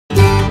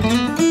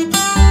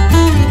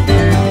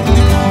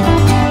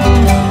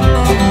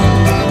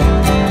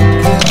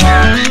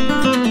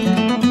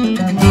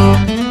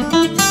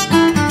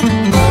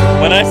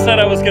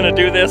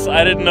this.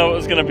 I didn't know it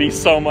was gonna be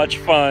so much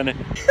fun.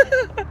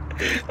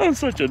 I'm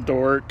such a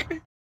dork.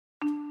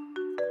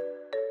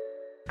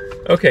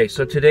 Okay,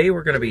 so today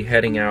we're gonna be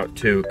heading out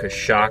to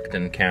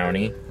COSHOCTON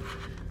County.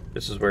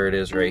 This is where it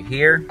is right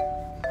here.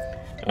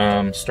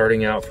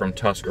 Starting out from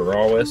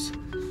Tuscarawas.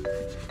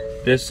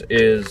 This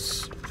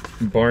is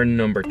barn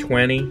number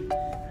 20,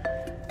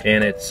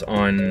 and it's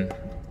on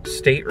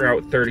State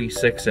Route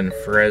 36 in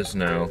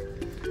Fresno.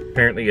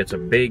 Apparently it's a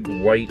big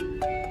white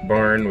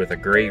barn with a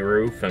gray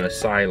roof and a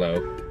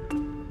silo.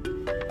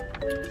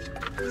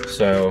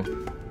 So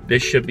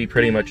this should be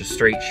pretty much a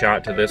straight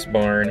shot to this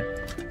barn.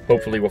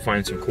 Hopefully we'll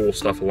find some cool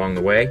stuff along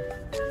the way.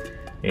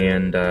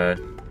 And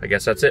I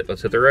guess that's it.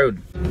 Let's hit the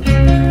road.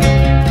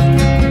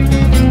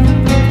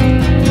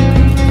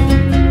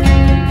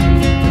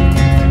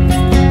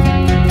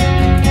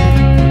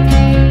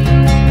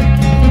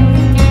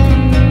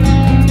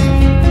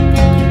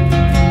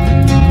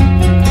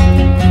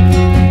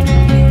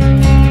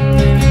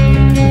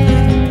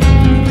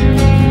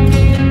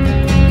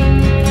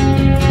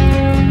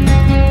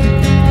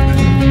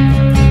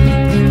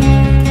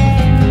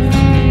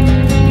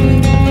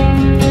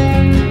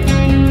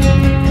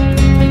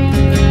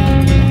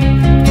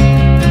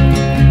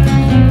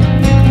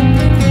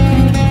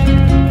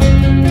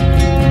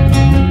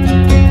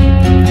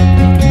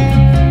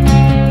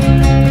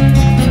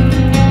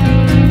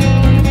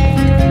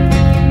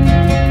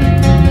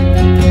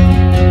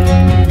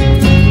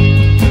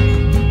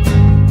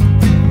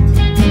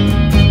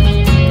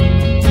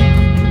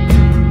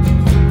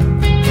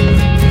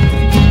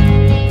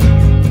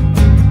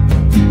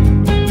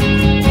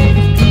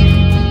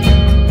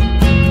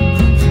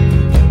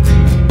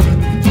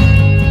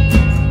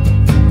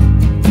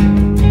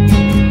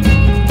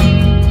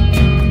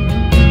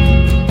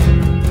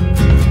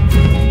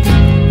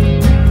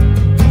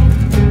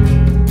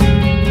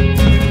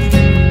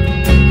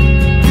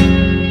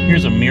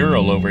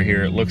 Over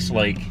here, it looks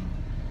like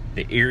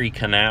the Erie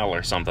Canal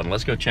or something.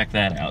 Let's go check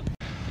that out.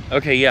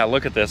 Okay, yeah,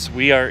 look at this.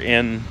 We are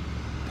in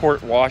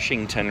Port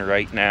Washington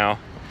right now.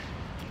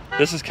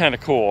 This is kind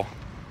of cool.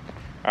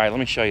 All right, let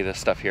me show you this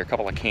stuff here. A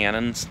couple of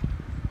cannons.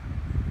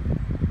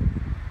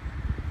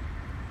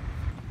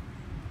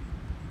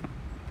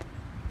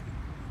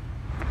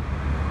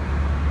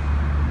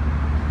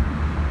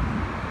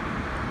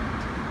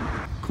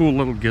 Cool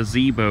little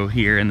gazebo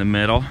here in the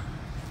middle.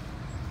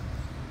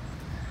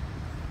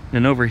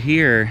 And over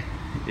here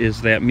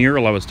is that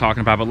mural I was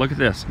talking about, but look at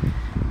this.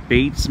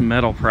 Bates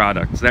Metal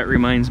Products. That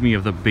reminds me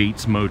of the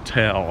Bates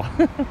Motel.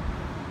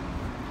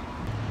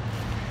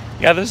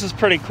 Yeah, this is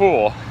pretty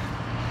cool.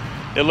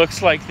 It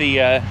looks like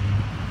the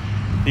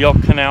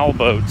old canal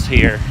boats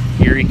here.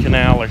 Erie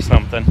Canal or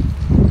something.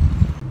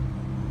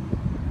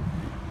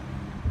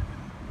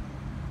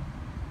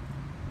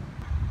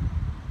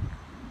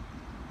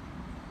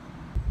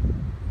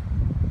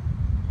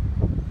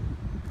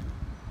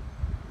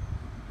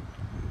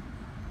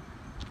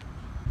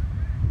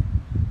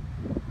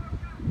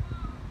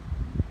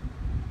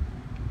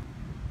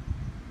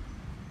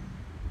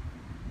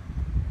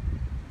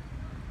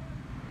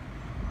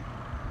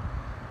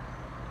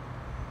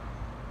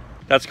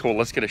 That's cool.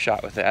 Let's get a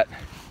shot with that.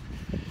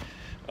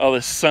 Oh,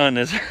 the sun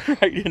is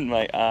right in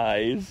my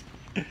eyes.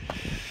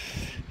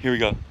 Here we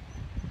go.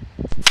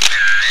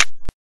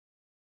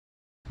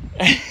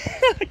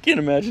 I can't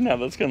imagine how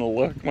that's gonna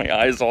look. My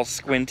eyes all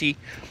squinty.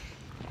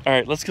 All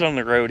right, let's get on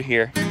the road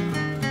here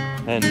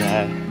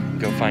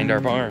and go find our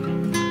barn.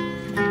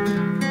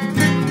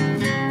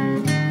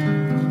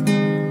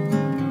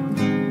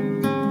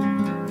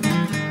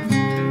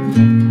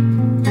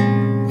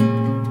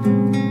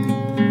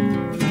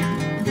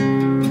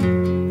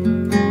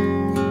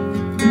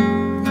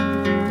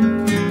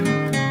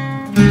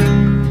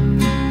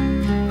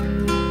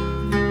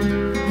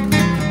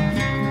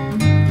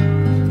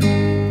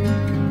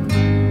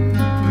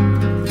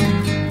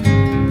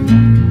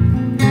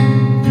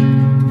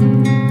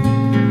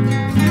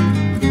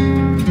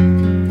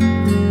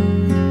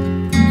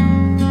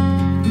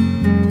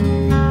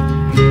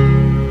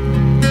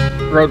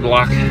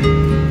 Roadblock.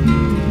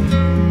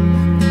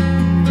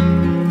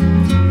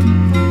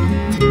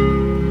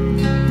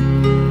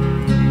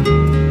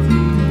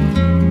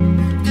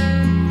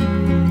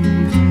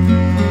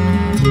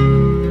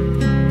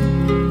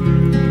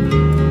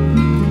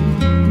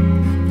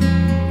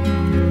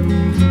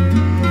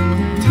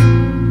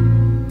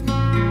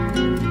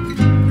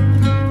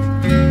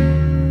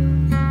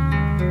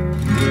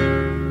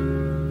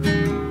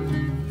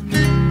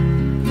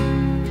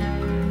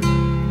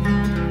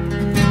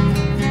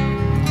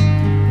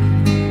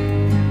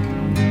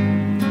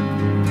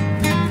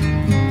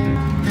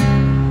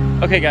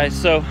 Okay guys,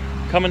 so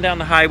coming down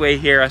the highway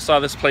here, I saw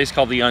this place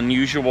called the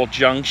Unusual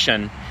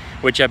Junction,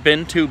 which I've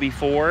been to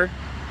before.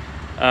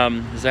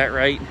 Is that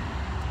right?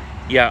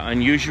 Yeah,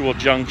 Unusual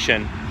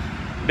Junction.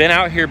 Been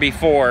out here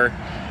before,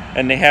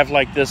 and they have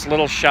like this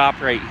little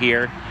shop right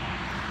here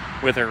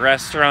with a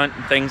restaurant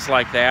and things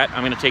like that.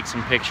 I'm gonna take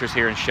some pictures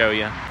here and show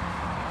you.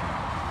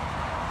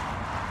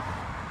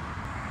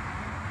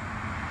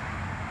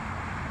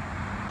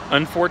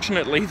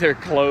 Unfortunately, they're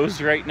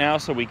closed right now,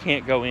 so we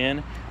can't go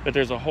in, but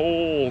there's a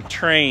whole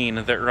train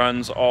that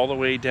runs all the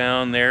way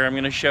down there I'm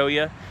gonna show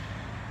you.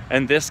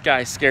 And this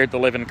guy scared the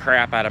living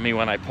crap out of me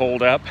when I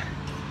pulled up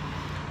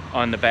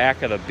on the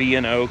back of the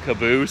B&O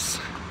caboose.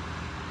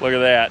 Look at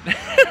that.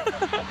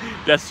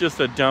 That's just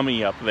a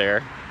dummy up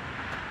there.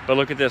 But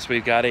look at this,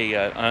 we've got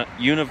a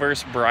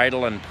Universe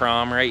Bridal and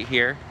Prom right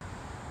here.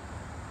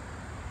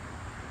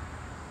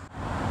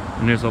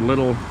 And there's a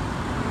little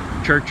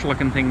church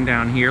looking thing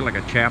down here, like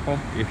a chapel,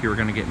 if you were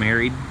gonna get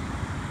married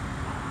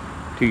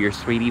to your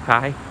sweetie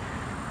pie.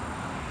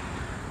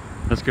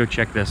 Let's go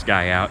check this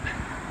guy out.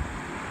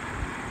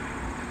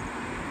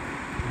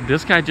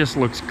 This guy just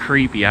looks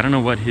creepy. I don't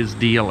know what his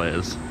deal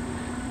is.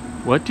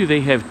 What do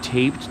they have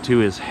taped to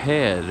his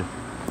head?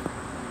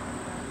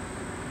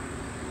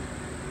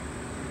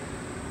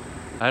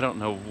 I don't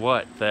know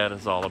what that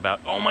is all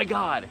about. Oh my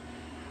God!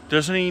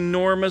 There's an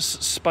enormous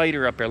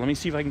spider up there. Let me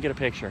see if I can get a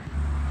picture.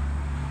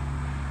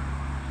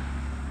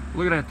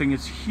 Look at that thing,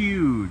 it's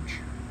huge.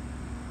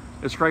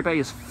 It's right by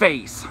his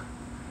face.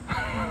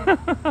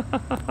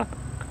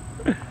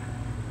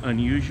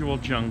 Unusual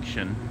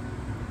junction.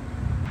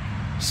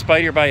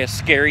 Spider by a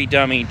scary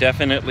dummy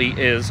definitely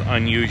is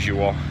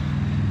unusual.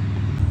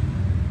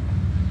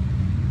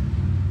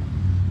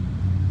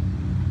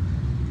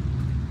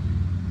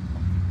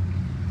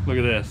 Look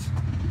at this.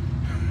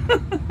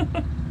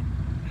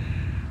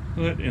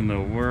 What in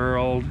the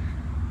world?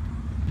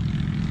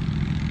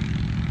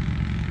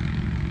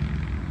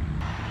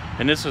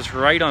 And this is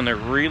right on the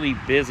really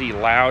busy,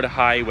 loud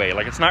highway.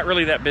 Like, it's not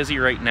really that busy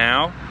right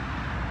now,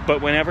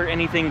 but whenever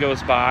anything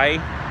goes by,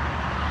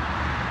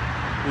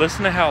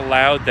 listen to how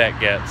loud that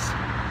gets.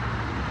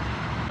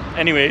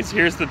 Anyways,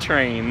 here's the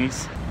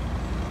trains.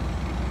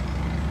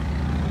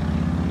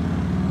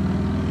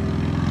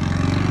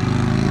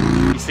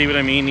 You see what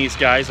I mean? These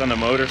guys on the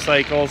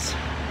motorcycles.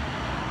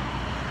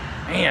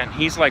 Man,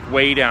 he's like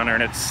way down there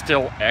and it's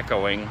still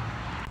echoing.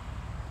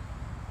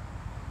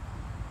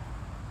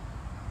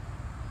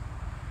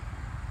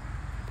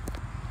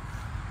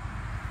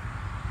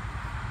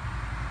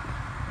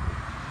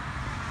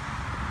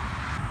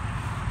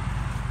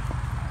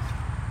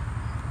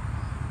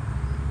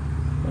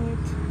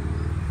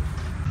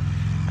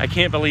 I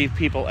can't believe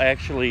people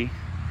actually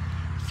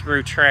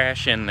threw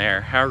trash in there.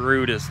 How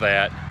rude is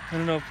that? I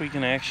don't know if we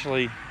can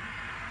actually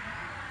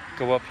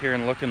go up here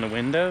and look in the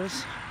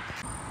windows.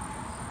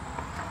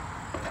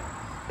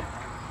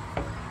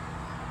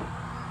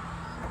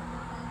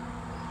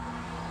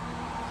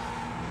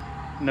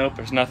 Nope,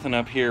 there's nothing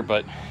up here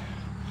but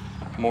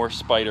more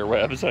spider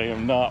webs. I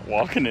am not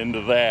walking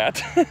into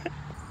that.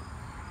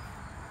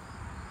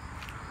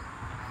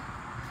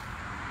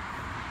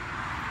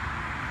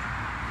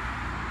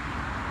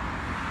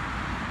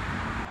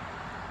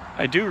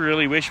 I do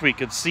really wish we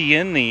could see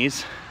in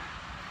these.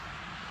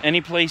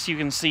 Any place you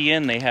can see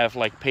in, they have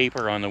like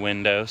paper on the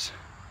windows.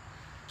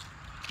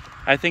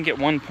 I think at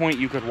one point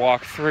you could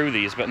walk through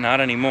these, but not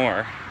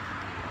anymore.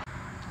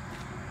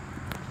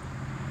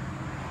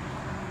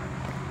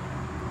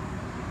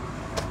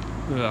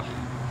 Ugh,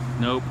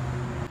 nope.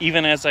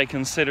 Even as I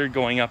considered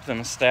going up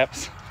them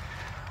steps,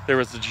 there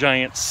was a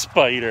giant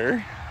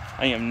spider.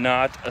 I am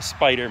not a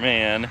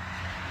Spider-Man.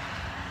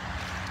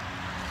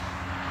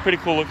 Pretty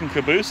cool looking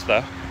caboose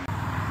though.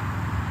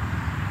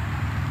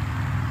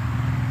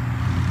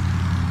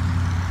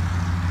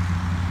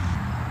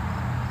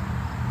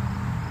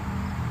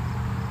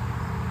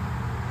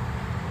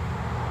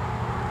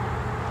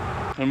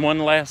 And one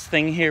last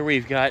thing here,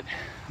 we've got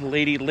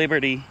Lady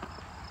Liberty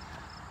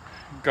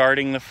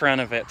guarding the front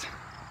of it.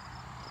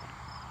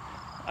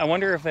 I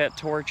wonder if that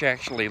torch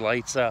actually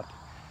lights up,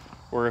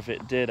 or if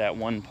it did at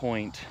one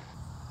point.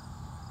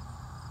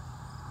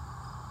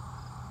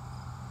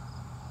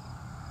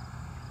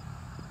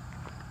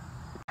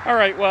 All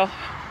right, well,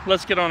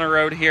 let's get on the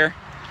road here.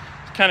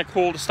 It's kind of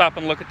cool to stop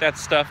and look at that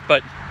stuff,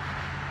 but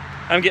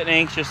I'm getting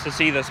anxious to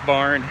see this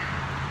barn.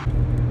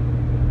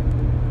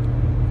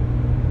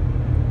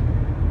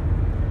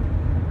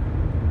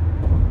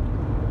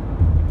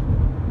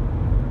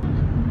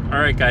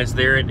 Alright guys,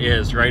 there it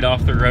is, right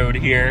off the road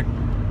here.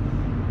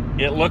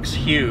 It looks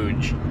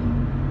huge.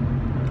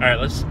 Alright,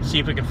 let's see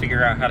if we can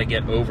figure out how to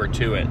get over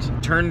to it.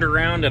 Turned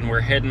around and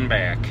we're heading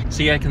back.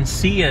 See, I can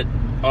see it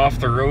off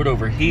the road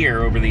over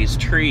here, over these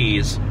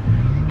trees,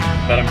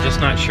 but I'm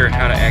just not sure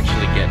how to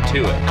actually get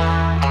to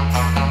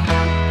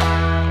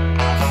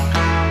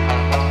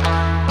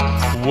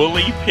it.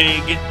 Woolly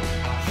Pig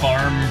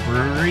Farm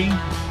Brewery.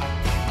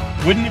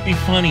 Wouldn't it be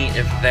funny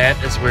if that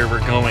is where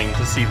we're going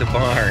to see the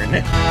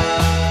barn?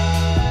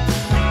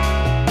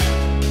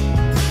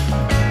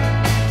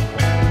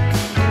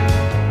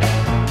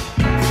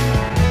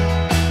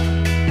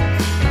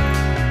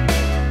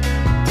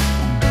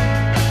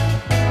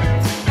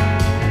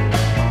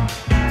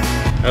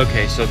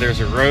 Okay, so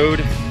there's a road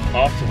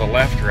off to the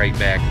left right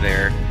back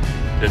there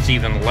that's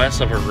even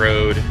less of a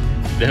road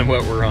than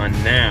what we're on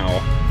now.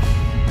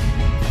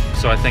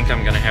 So I think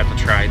I'm gonna have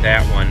to try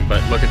that one,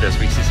 but look at this,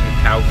 we see some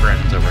cow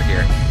friends over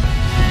here.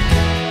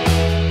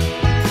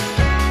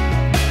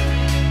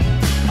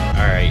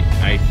 right,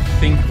 I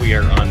think we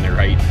are on the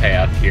right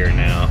path here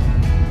now.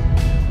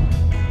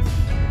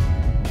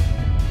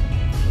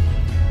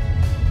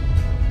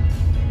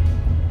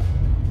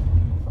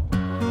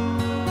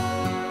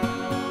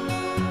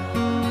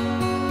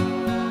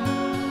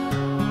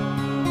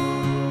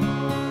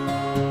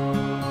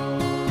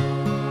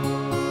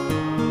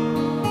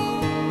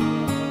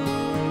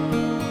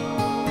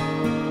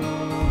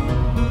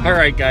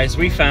 Alright guys,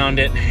 we found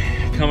it.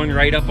 Coming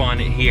right up on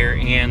it here,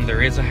 and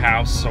there is a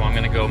house, so I'm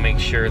gonna go make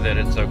sure that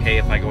it's okay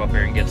if I go up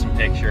there and get some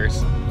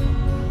pictures.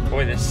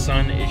 Boy, the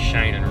sun is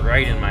shining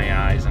right in my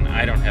eyes, and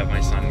I don't have my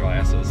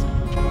sunglasses.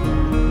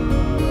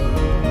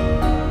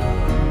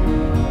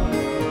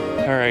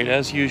 Alright,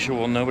 as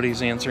usual,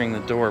 nobody's answering the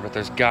door, but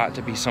there's got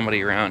to be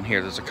somebody around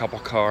here. There's a couple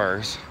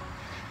cars,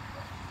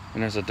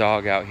 and there's a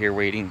dog out here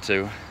waiting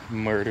to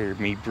murder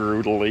me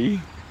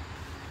brutally.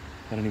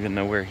 I don't even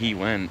know where he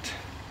went.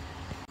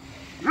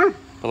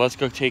 But let's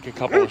go take a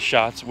couple of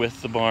shots with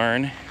the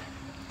barn.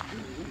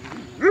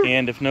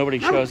 And if nobody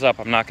shows up,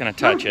 I'm not going to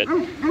touch it.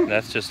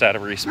 That's just out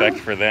of respect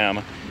for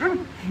them.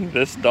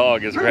 This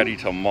dog is ready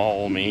to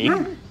maul me.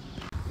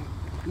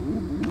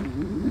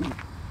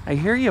 I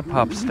hear you,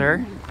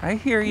 pupster. I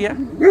hear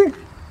you.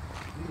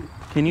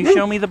 Can you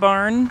show me the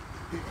barn?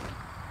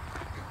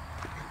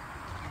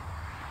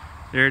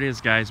 There it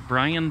is, guys.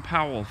 Brian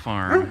Powell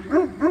Farm.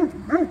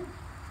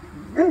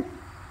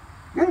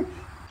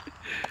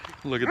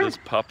 Look at this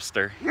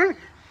pupster.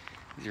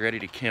 He's ready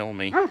to kill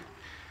me.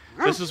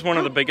 This is one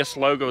of the biggest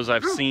logos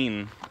I've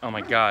seen. Oh my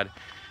god.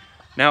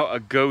 Now a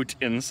goat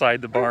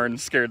inside the barn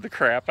scared the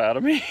crap out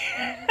of me.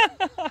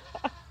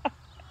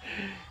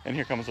 And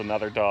here comes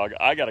another dog.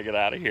 I gotta get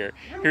out of here.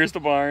 Here's the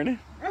barn.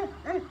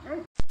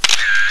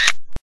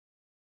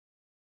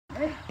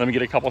 Let me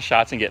get a couple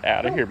shots and get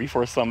out of here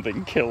before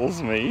something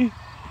kills me.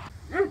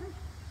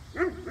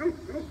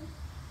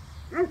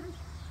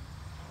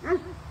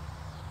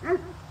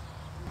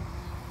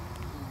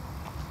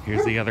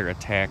 Here's the other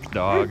attack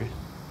dog.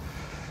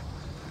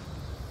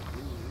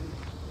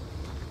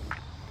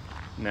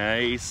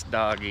 Nice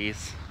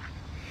doggies.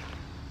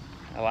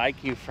 I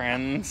like you,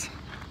 friends.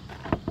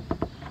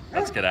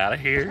 Let's get out of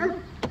here.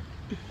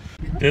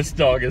 This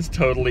dog is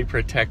totally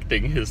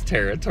protecting his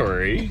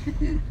territory.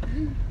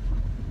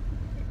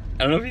 I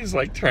don't know if he's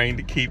like trying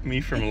to keep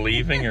me from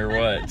leaving or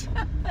what.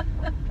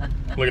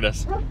 Look at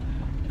us.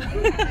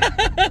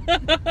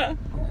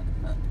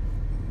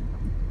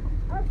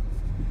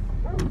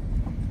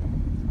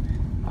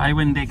 Hi,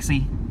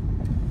 Winn-Dixie.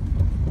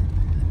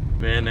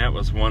 Man, that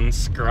was one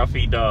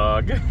scruffy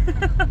dog.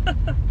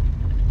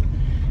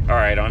 All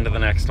right, on to the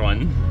next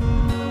one.